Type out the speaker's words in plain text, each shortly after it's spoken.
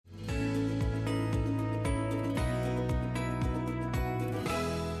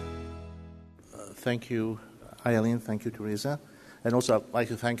Thank you, Eileen. Thank you, Teresa. And also I'd like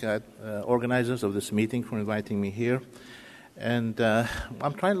to thank organizers of this meeting for inviting me here. And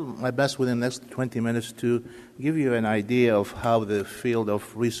I'm trying my best within the next 20 minutes to give you an idea of how the field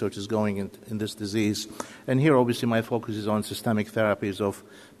of research is going in this disease. And here, obviously, my focus is on systemic therapies of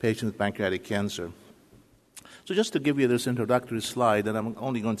patients with pancreatic cancer. So just to give you this introductory slide, and I'm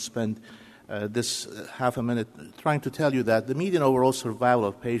only going to spend this half a minute trying to tell you that the median overall survival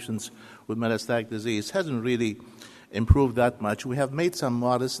of patients with metastatic disease hasn't really improved that much. We have made some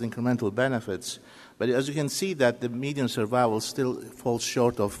modest incremental benefits, but as you can see that the median survival still falls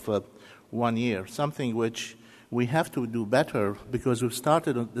short of 1 year, something which we have to do better because we've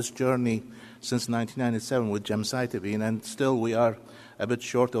started on this journey since 1997 with gemcitabine, and still we are a bit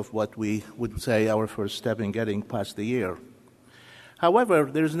short of what we would say our first step in getting past the year. However,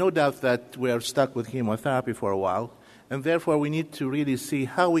 there is no doubt that we are stuck with chemotherapy for a while, and therefore we need to really see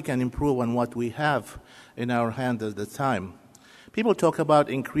how we can improve on what we have in our hand at the time. People talk about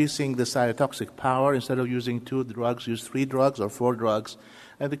increasing the cytotoxic power. Instead of using 2 drugs, use 3 drugs or 4 drugs.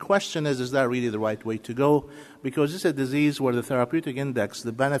 And the question is that really the right way to go? Because this is a disease where the therapeutic index,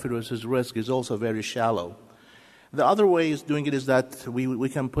 the benefit versus risk, is also very shallow. The other way of doing it is that we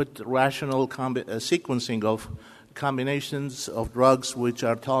can put rational sequencing of combinations of drugs which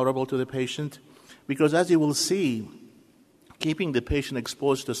are tolerable to the patient. Because as you will see, keeping the patient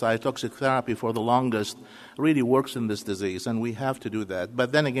exposed to cytotoxic therapy for the longest really works in this disease, and we have to do that.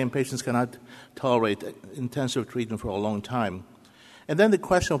 But then again, patients cannot tolerate intensive treatment for a long time. And then the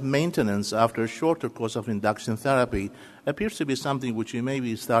question of maintenance after a shorter course of induction therapy appears to be something which we may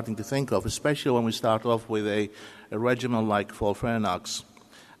be starting to think of, especially when we start off with a regimen like FOLFIRINOX.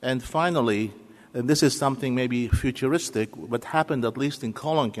 And finally, and this is something maybe futuristic, but happened at least in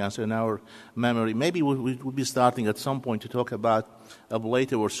colon cancer in our memory. Maybe we will be starting at some point to talk about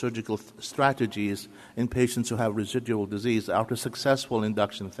ablative or surgical strategies in patients who have residual disease after successful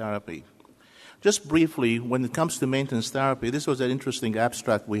induction therapy. Just briefly, when it comes to maintenance therapy, this was an interesting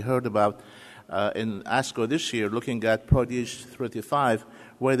abstract we heard about in ASCO this year, looking at Protease 35,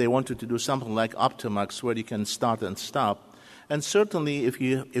 where they wanted to do something like Optimax, where you can start and stop. And certainly, if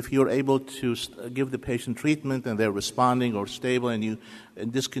you're able to give the patient treatment and they're responding or stable, and you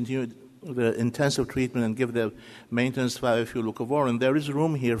discontinue the intensive treatment and give the maintenance 5-fluorouracil, there is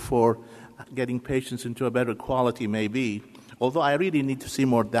room here for getting patients into a better quality, maybe. Although I really need to see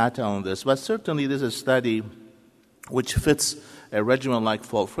more data on this, but certainly this is a study which fits a regimen like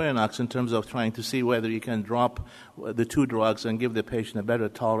FOLFIRINOX in terms of trying to see whether you can drop the 2 drugs and give the patient a better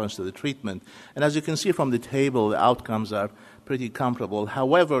tolerance to the treatment. And as you can see from the table, the outcomes are pretty comparable.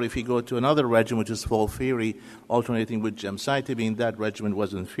 However, if you go to another regimen, which is FOLFIRI, alternating with gemcitabine, that regimen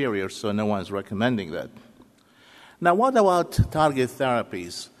was inferior, so no one is recommending that. Now, what about target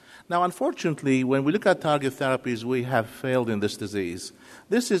therapies? Now, unfortunately, when we look at target therapies, we have failed in this disease.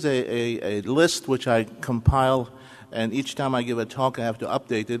 This is a list which I compile, and each time I give a talk, I have to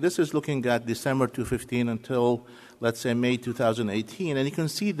update it. This is looking at December 2015 until, let's say, May 2018, and you can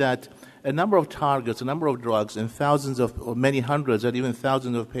see that a number of targets, a number of drugs, and thousands or many hundreds, and even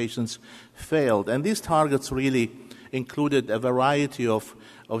thousands of patients failed. And these targets really included a variety of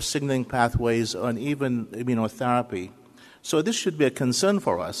signaling pathways and even immunotherapy. So this should be a concern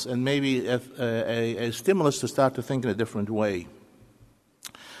for us, and maybe a stimulus to start to think in a different way.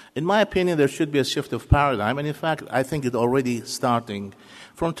 In my opinion, there should be a shift of paradigm, and in fact, I think it's already starting,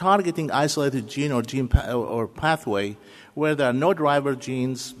 from targeting isolated gene or pathway where there are no driver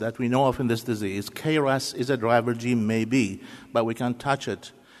genes that we know of in this disease. KRAS is a driver gene, maybe, but we can't touch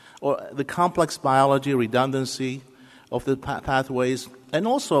it. Or the complex biology, redundancy of the pathways. And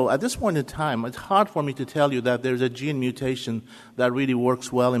also, at this point in time, it's hard for me to tell you that there's a gene mutation that really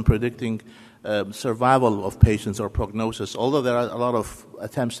works well in predicting survival of patients or prognosis, although there are a lot of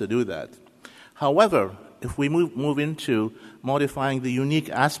attempts to do that. However, if we move into modifying the unique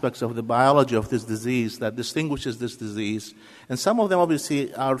aspects of the biology of this disease that distinguishes this disease, and some of them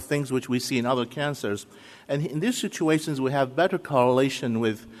obviously are things which we see in other cancers, and in these situations we have better correlation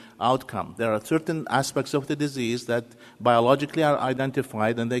with outcome. There are certain aspects of the disease that biologically are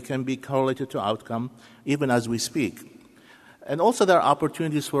identified and they can be correlated to outcome even as we speak. And also there are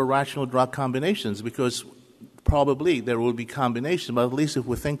opportunities for rational drug combinations because probably there will be combination, but at least if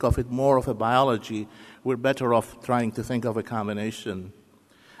we think of it more of a biology, we're better off trying to think of a combination.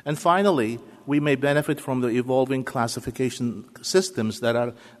 And finally, we may benefit from the evolving classification systems that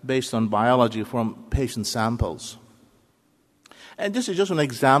are based on biology from patient samples. And this is just an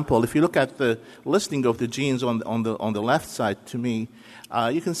example. If you look at the listing of the genes on the left side to me,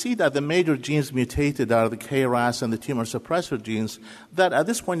 you can see that the major genes mutated are the KRAS and the tumor suppressor genes that at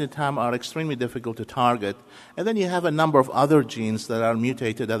this point in time are extremely difficult to target. And then you have a number of other genes that are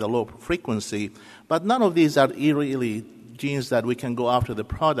mutated at a low frequency, but none of these are really genes that we can go after the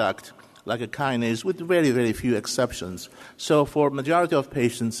product like a kinase, with very, very few exceptions. So for majority of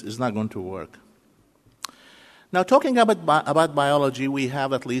patients, it's not going to work. Now, talking about biology, we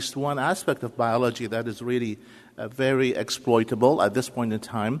have at least one aspect of biology that is really very exploitable at this point in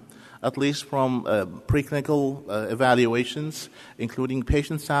time, at least from preclinical evaluations, including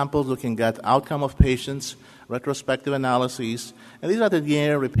patient samples, looking at outcome of patients, retrospective analyses, and these are the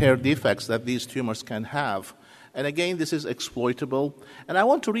DNA repair defects that these tumors can have. And again, this is exploitable. And I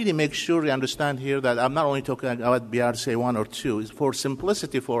want to really make sure you understand here that I'm not only talking about BRCA1 or 2. For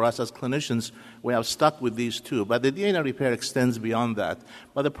simplicity for us as clinicians, we have stuck with these two. But the DNA repair extends beyond that.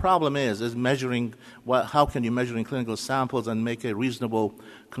 But the problem is measuring how can you measure in clinical samples and make a reasonable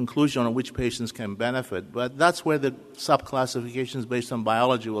conclusion on which patients can benefit. But that's where the subclassifications based on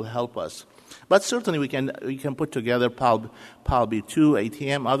biology will help us. But certainly we can put together PALB2,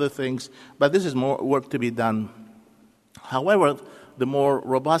 ATM, other things, but this is more work to be done. However, the more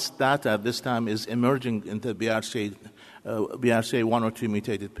robust data at this time is emerging into BRCA1 or 2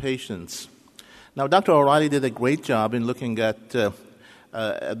 mutated patients. Now, Dr. O'Reilly did a great job in looking at the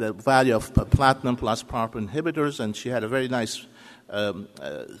value of platinum plus PARP inhibitors, and she had a very nice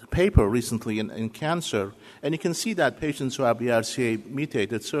paper recently in Cancer. And you can see that patients who are BRCA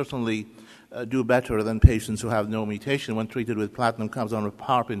mutated certainly do better than patients who have no mutation when treated with platinum comes-on with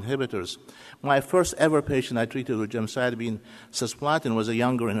PARP inhibitors. My first ever patient I treated with gemcitabine cisplatin was a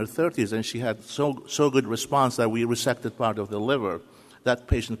younger in her 30s, and she had so good response that we resected part of the liver. That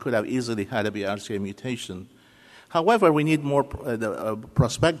patient could have easily had a BRCA mutation. However, we need more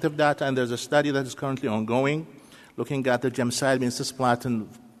prospective data, and there's a study that is currently ongoing looking at the gemcitabine cisplatin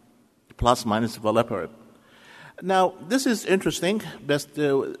plus minus veliparib. Now, this is interesting, but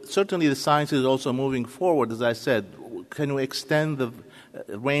certainly the science is also moving forward. As I said, can we extend the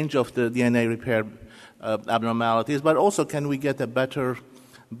range of the DNA repair abnormalities, but also can we get a better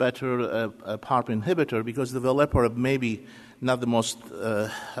PARP inhibitor, because the veliparib may be not the most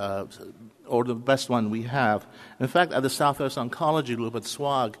or the best one we have. In fact, at the Southwest Oncology Group at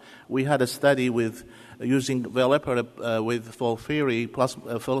SWOG, we had a study with using veliparib with FOLFIRI plus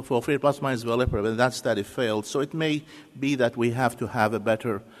minus veliparib, and that study failed. So it may be that we have to have a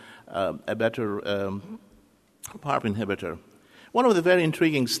better PARP inhibitor. One of the very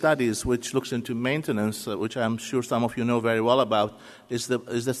intriguing studies which looks into maintenance, which I'm sure some of you know very well about, is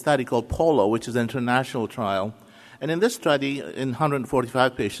the study called POLO, which is an international trial. And in this study, in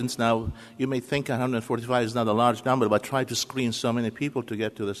 145 patients, now you may think 145 is not a large number, but try to screen so many people to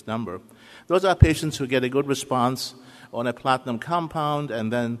get to this number. Those are patients who get a good response on a platinum compound,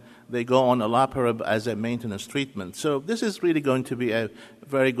 and then they go on olaparib as a maintenance treatment. So this is really going to be a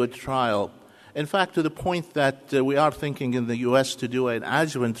very good trial. In fact, to the point that we are thinking in the U.S. to do an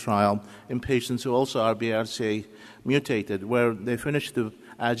adjuvant trial in patients who also are BRCA mutated, where they finish the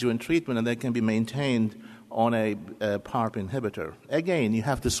adjuvant treatment and they can be maintained on a PARP inhibitor. Again, you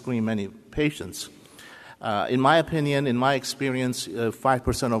have to screen many patients. In my opinion, in my experience,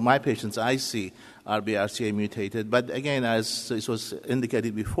 5% of my patients I see are BRCA mutated. But again, as it was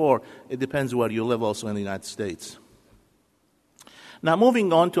indicated before, it depends where you live also in the United States. Now,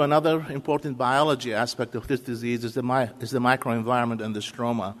 moving on to another important biology aspect of this disease is the microenvironment and the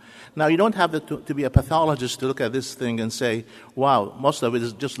stroma. Now, you don't have to be a pathologist to look at this thing and say, wow, most of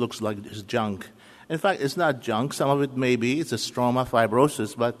it just looks like it's junk. In fact, it's not junk. Some of it may be. It's a stroma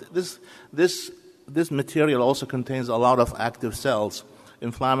fibrosis. But this material also contains a lot of active cells,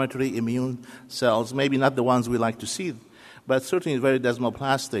 inflammatory immune cells, maybe not the ones we like to see, but certainly very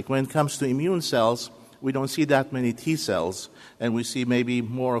desmoplastic. When it comes to immune cells, we don't see that many T cells, and we see maybe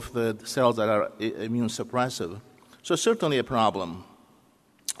more of the cells that are immune suppressive. So certainly a problem.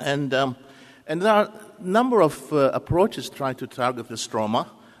 And there are a number of approaches trying to target the stroma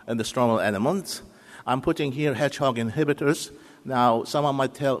and the stromal elements. I'm putting here hedgehog inhibitors. Now, someone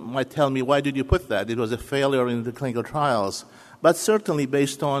might tell me, why did you put that? It was a failure in the clinical trials. But certainly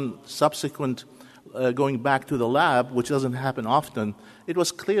based on subsequent going back to the lab, which doesn't happen often, it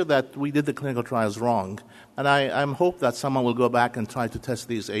was clear that we did the clinical trials wrong. And I hope that someone will go back and try to test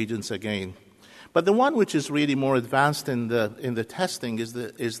these agents again. But the one which is really more advanced in the testing is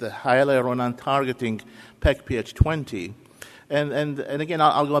the hyaluronan targeting PEG-PH20. And again,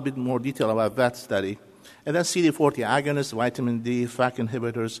 I'll go a bit more detail about that study. And then CD40 agonists, vitamin D, FAK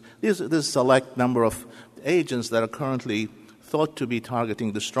inhibitors. This select number of agents that are currently thought to be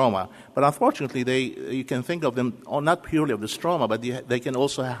targeting the stroma. But unfortunately, you can think of them not purely of the stroma, but they can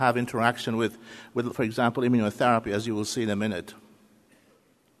also have interaction with, for example, immunotherapy, as you will see in a minute.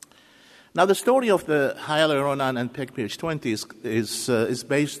 Now, the story of the hyaluronan and PEG-PH20 is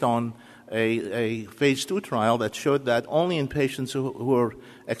based on a phase 2 trial that showed that only in patients who are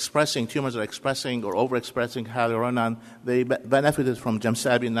expressing, tumors are expressing or overexpressing hyaluronan, they benefited from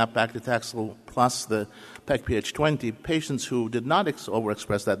gemcitabine nab-paclitaxel plus the PEG-PH20. Patients who did not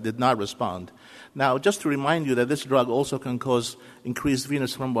overexpress that did not respond. Now, just to remind you that this drug also can cause increased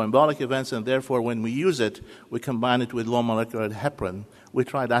venous thromboembolic events, and therefore when we use it, we combine it with low molecular heparin. We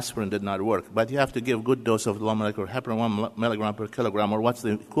tried aspirin, did not work, but you have to give a good dose of low molecular heparin, 1 milligram per kilogram, or what's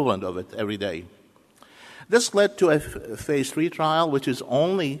the equivalent of it, every day. This led to a phase 3 trial, which is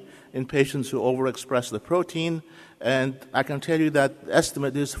only in patients who overexpress the protein, and I can tell you that the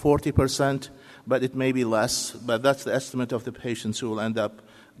estimate is 40%, but it may be less, but that's the estimate of the patients who will end up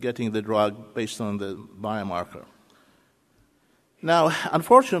getting the drug based on the biomarker. Now,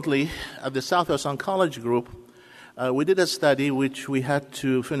 unfortunately, at the Southwest Oncology Group, we did a study which we had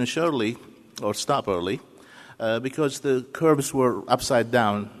to finish early, or stop early, because the curves were upside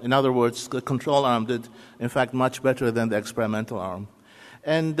down. In other words, the control arm did, in fact, much better than the experimental arm.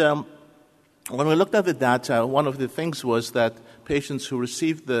 And when we looked at the data, one of the things was that patients who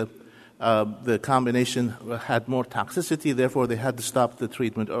received the combination had more toxicity, therefore they had to stop the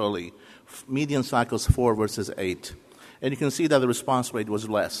treatment early. Median cycles 4 versus 8. And you can see that the response rate was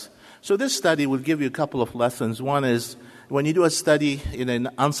less. So this study will give you a couple of lessons. One is, when you do a study in an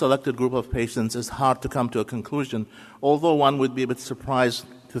unselected group of patients, it's hard to come to a conclusion, although one would be a bit surprised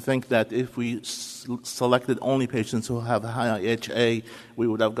to think that if we selected only patients who have high HA, we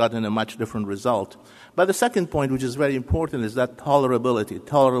would have gotten a much different result. But the second point, which is very important, is that tolerability,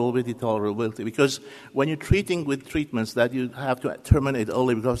 because when you're treating with treatments that you have to terminate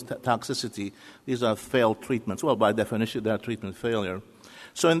early because of toxicity, these are failed treatments. Well, by definition, they are treatment failure.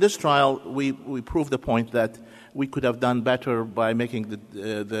 So in this trial, we proved the point that we could have done better by making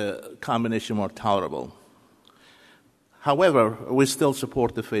the combination more tolerable. However, we still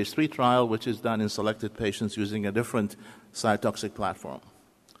support the phase 3 trial, which is done in selected patients using a different cytotoxic platform.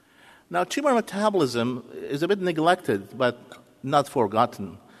 Now, tumor metabolism is a bit neglected, but not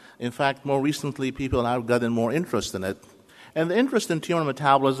forgotten. In fact, more recently, people have gotten more interest in it. And the interest in tumor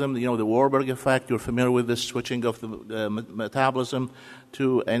metabolism, the Warburg effect, you're familiar with this switching of the metabolism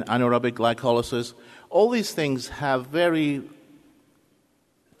to an anaerobic glycolysis. All these things have very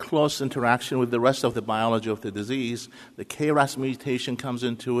close interaction with the rest of the biology of the disease. The KRAS mutation comes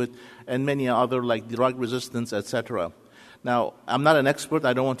into it, and many other, like drug resistance, etc. Now, I'm not an expert.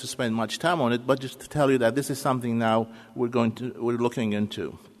 I don't want to spend much time on it, but just to tell you that this is something now we're looking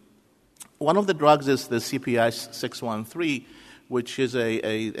into. One of the drugs is the CPI-613, which is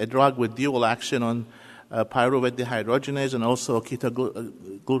a drug with dual action on pyruvate dehydrogenase and also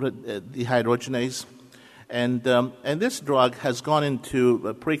ketoglutarate dehydrogenase. And this drug has gone into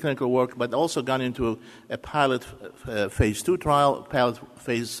preclinical work, but also gone into a pilot phase 2 trial,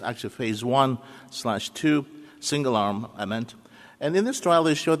 phase 1/2, single arm, I meant. And in this trial,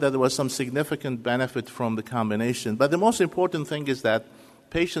 they showed that there was some significant benefit from the combination. But the most important thing is that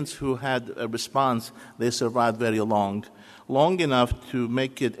patients who had a response, they survived very long enough to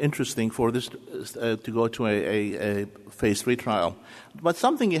make it interesting for this to go to a phase 3 trial. But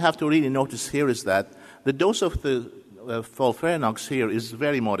something you have to really notice here is that the dose of the FOLFIRINOX here is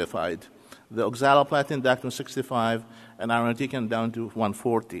very modified. The oxaliplatin down to 65 and irinotecan down to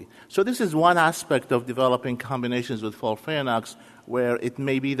 140. So this is one aspect of developing combinations with FOLFIRINOX where it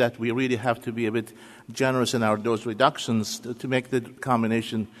may be that we really have to be a bit generous in our dose reductions to make the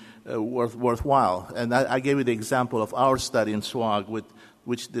combination worthwhile. And I gave you the example of our study in SWOG,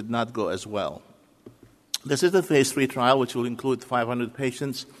 which did not go as well. This is the phase 3 trial, which will include 500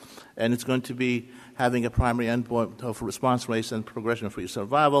 patients, and it's going to be having a primary endpoint of response rates and progression-free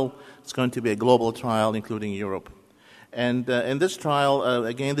survival. It's going to be a global trial, including Europe. And in this trial,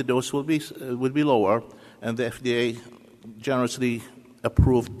 again, the dose will be lower, and the FDA generously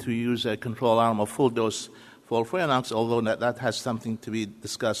approved to use a control arm of full-dose FOLFIRINOX, although that has something to be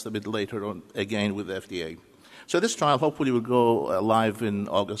discussed a bit later on, again, with the FDA. So this trial hopefully will go live in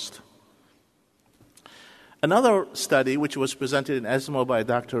August. Another study, which was presented in ESMO by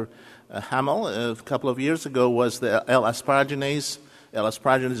Dr. Hamill a couple of years ago, was the L-asparaginase.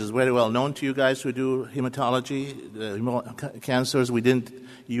 L-asparaginase is very well known to you guys who do hematology, cancers. We didn't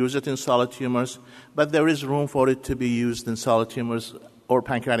use it in solid tumors, but there is room for it to be used in solid tumors or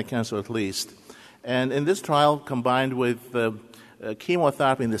pancreatic cancer at least. And in this trial, combined with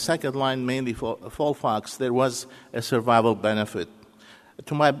chemotherapy in the second line, mainly for FOLFOX, there was a survival benefit.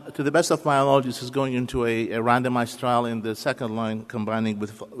 To the best of my knowledge, this is going into a randomized trial in the second line combining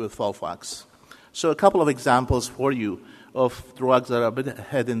with FOLFOX. So a couple of examples for you of drugs that are a bit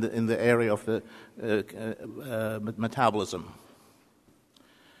ahead in the area of the metabolism.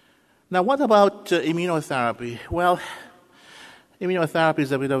 Now, what about immunotherapy? Well, immunotherapy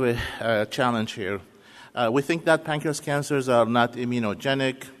is a bit of a challenge here. We think that pancreas cancers are not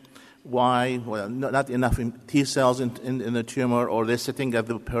immunogenic. Why? Well, not enough T cells in the tumor, or they're sitting at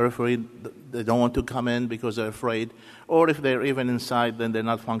the periphery. They don't want to come in because they're afraid. Or if they're even inside, then they're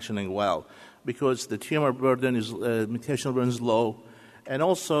not functioning well because the tumor burden is, mutational burden is low. And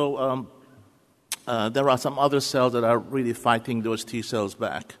also, there are some other cells that are really fighting those T cells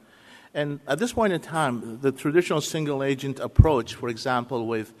back. And at this point in time, the traditional single-agent approach, for example,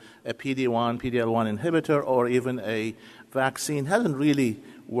 with a PD-1, PD-L1 inhibitor, or even a vaccine, hasn't really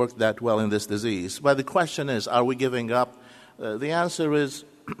worked that well in this disease. But the question is, are we giving up? The answer is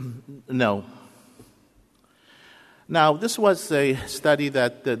no. Now, this was a study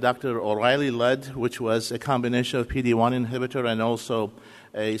that Dr. O'Reilly led, which was a combination of PD-1 inhibitor and also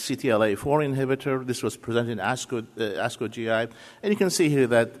a CTLA-4 inhibitor. This was presented in ASCO GI. And you can see here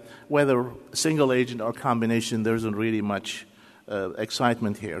that whether single agent or combination, there isn't really much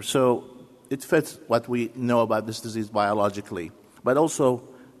excitement here. So it fits what we know about this disease biologically, but also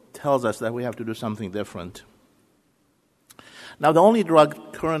tells us that we have to do something different. Now, the only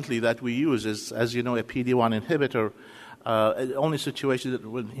drug currently that we use is, as you know, a PD-1 inhibitor. The only situation that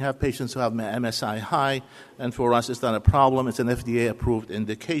when you have patients who have MSI high, and for us it's not a problem, it's an FDA-approved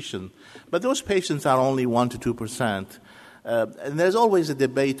indication. But those patients are only 1% to 2%. And there's always a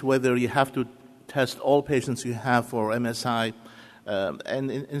debate whether you have to test all patients you have for MSI. And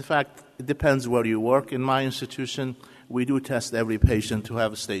in fact, it depends where you work. In my institution, we do test every patient who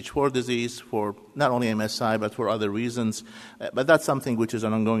have stage 4 disease for not only MSI but for other reasons. But that's something which is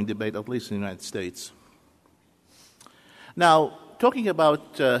an ongoing debate, at least in the United States. Now, talking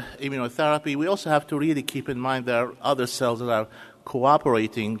about immunotherapy, we also have to really keep in mind there are other cells that are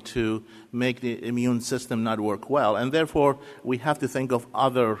cooperating to make the immune system not work well. And therefore, we have to think of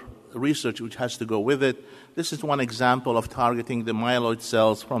other research which has to go with it. This is one example of targeting the myeloid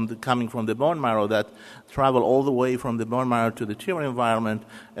cells coming from the bone marrow that travel all the way from the bone marrow to the tumor environment,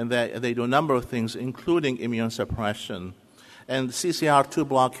 and they do a number of things, including immune suppression. And CCR2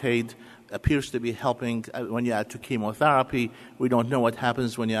 blockade appears to be helping when you add to chemotherapy. We don't know what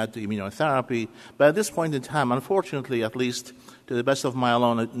happens when you add to immunotherapy. But at this point in time, unfortunately, at least to the best of my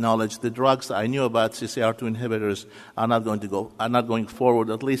own knowledge, the drugs I knew about CCR2 inhibitors are not going forward,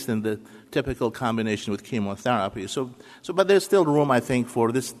 at least in the typical combination with chemotherapy. But there's still room, I think,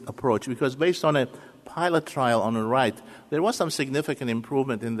 for this approach, because based on a pilot trial on the right, there was some significant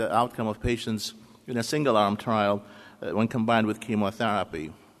improvement in the outcome of patients in a single-arm trial when combined with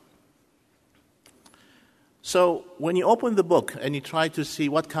chemotherapy. So when you open the book and you try to see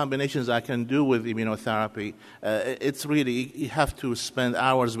what combinations I can do with immunotherapy, it's really, you have to spend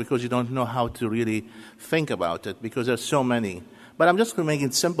hours because you don't know how to really think about it because there's so many. But I'm just going to make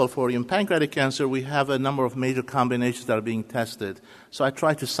it simple for you. In pancreatic cancer, we have a number of major combinations that are being tested. So I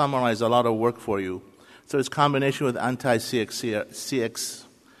try to summarize a lot of work for you. So it's combination with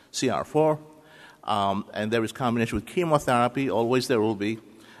anti-CXCR4, and there is combination with chemotherapy, always there will be.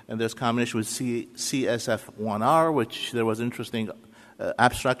 And there's combination with CSF1R, which there was interesting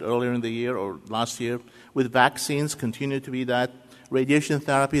abstract earlier in the year or last year. With vaccines, continue to be that. Radiation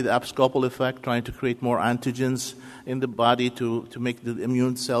therapy, the abscopal effect, trying to create more antigens in the body to make the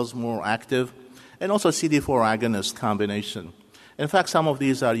immune cells more active. And also CD4 agonist combination. In fact, some of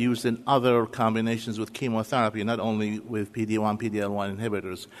these are used in other combinations with chemotherapy, not only with PD-1, PD-L1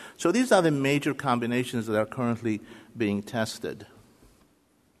 inhibitors. So these are the major combinations that are currently being tested.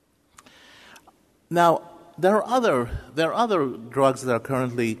 Now, there are other drugs that are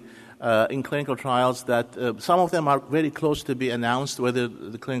currently in clinical trials that some of them are very close to be announced whether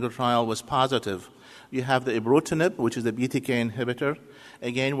the clinical trial was positive. You have the ibrutinib, which is the BTK inhibitor.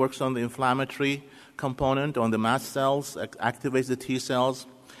 Again, works on the inflammatory component, on the mast cells, activates the T cells.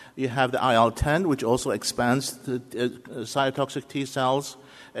 You have the IL-10, which also expands the cytotoxic T cells.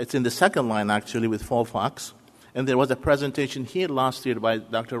 It's in the second line, actually, with FOLFOX. And there was a presentation here last year by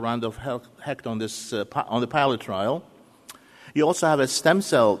Dr. Randolph Hecht on this on the pilot trial. You also have a stem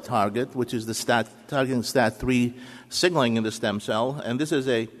cell target, which is targeting STAT3 signaling in the stem cell. And this is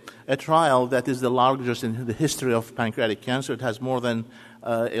a trial that is the largest in the history of pancreatic cancer. It has more than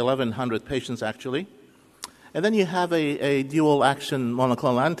 1,100 patients, actually. And then you have a dual-action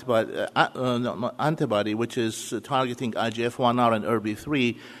monoclonal antibody, which is targeting IGF-1R and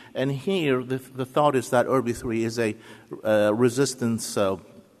ERB3. And here, the thought is that ERB3 is a resistance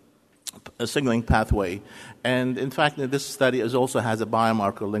signaling pathway. And in fact, this study also has a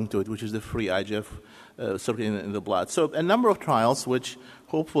biomarker linked to it, which is the free IGF circulating in the blood. So a number of trials, which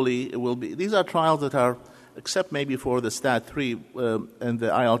hopefully will be, these are trials that are, except maybe for the STAT3 and the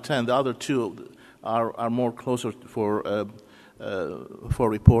IL-10, the other two are more closer for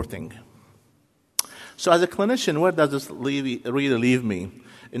reporting. So as a clinician, where does this really leave me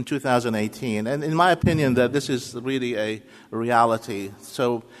in 2018? And in my opinion, that this is really a reality.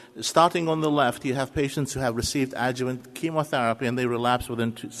 So starting on the left, you have patients who have received adjuvant chemotherapy and they relapse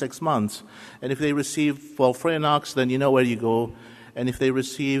within 6 months. And if they receive FOLFIRINOX, then you know where you go. And if they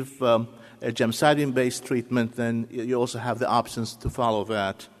receive a gemcitabine-based treatment, then you also have the options to follow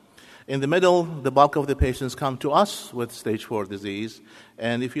that. In the middle, the bulk of the patients come to us with stage 4 disease.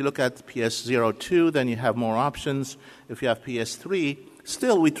 And if you look at PS02, then you have more options. If you have PS3,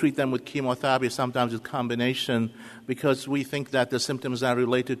 still we treat them with chemotherapy, sometimes with combination, because we think that the symptoms are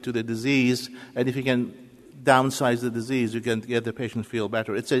related to the disease. And if you can downsize the disease, you can get the patient feel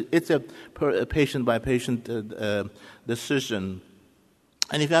better. It's a patient-by-patient decision.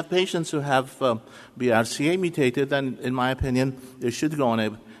 And if you have patients who have BRCA mutated, then in my opinion, they should go on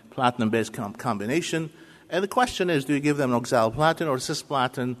a platinum-based combination. And the question is, do you give them oxaliplatin or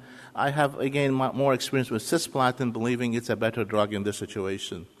cisplatin? I have, again, more experience with cisplatin, believing it's a better drug in this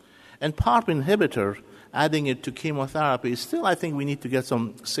situation. And PARP inhibitor, adding it to chemotherapy, still I think we need to get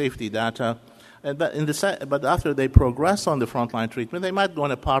some safety data. But after they progress on the frontline treatment, they might go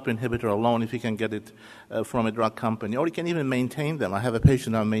on a PARP inhibitor alone if you can get it from a drug company, or you can even maintain them. I have a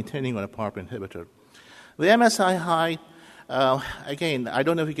patient I'm maintaining on a PARP inhibitor. The MSI high, again, I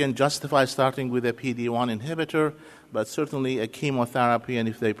don't know if you can justify starting with a PD-1 inhibitor, but certainly a chemotherapy, and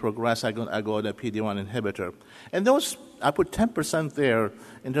if they progress, I go on a PD-1 inhibitor. And those, I put 10% there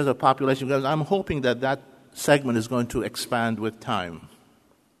in terms of population, because I'm hoping that segment is going to expand with time.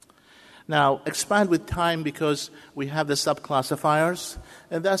 Now, expand with time because we have the subclassifiers,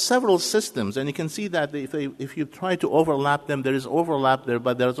 and there are several systems, and you can see that if you try to overlap them, there is overlap there,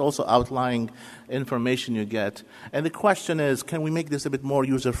 but there's also outlying information you get. And the question is, can we make this a bit more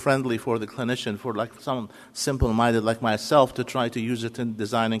user-friendly for the clinician, for like some simple-minded like myself to try to use it in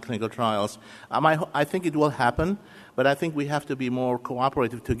designing clinical trials? I think it will happen, but I think we have to be more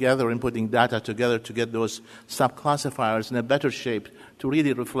cooperative together in putting data together to get those subclassifiers in a better shape to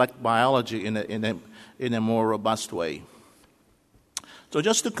really reflect biology in a more robust way. So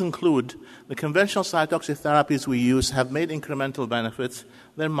just to conclude, the conventional cytotoxic therapies we use have made incremental benefits.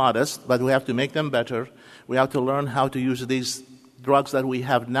 They're modest, but we have to make them better. We have to learn how to use these drugs that we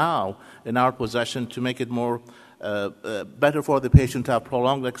have now in our possession to make it more better for the patient to have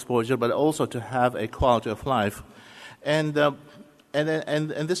prolonged exposure, but also to have a quality of life. And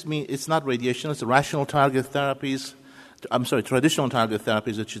this means it's not radiation, it's rational target therapies. Traditional target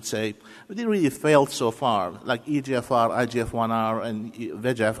therapies, I should say. They really failed so far, like EGFR, IGF-1R, and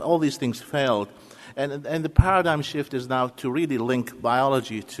VEGF. All these things failed. And the paradigm shift is now to really link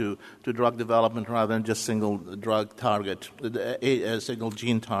biology to drug development rather than just single drug target, a single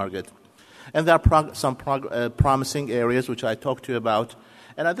gene target. And there are some promising areas which I talked to you about.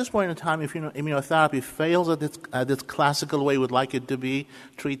 And at this point in time, if immunotherapy fails at its classical way we'd like it to be,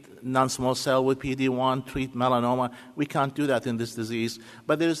 treat non-small cell with PD-1, treat melanoma, we can't do that in this disease.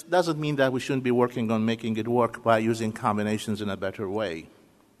 But this doesn't mean that we shouldn't be working on making it work by using combinations in a better way.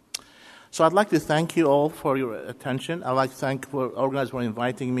 So I'd like to thank you all for your attention. I'd like to thank organizers for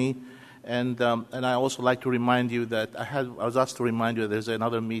inviting me. And I also like to remind you that I was asked to remind you that there's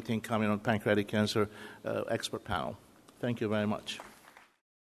another meeting coming on pancreatic cancer expert panel. Thank you very much.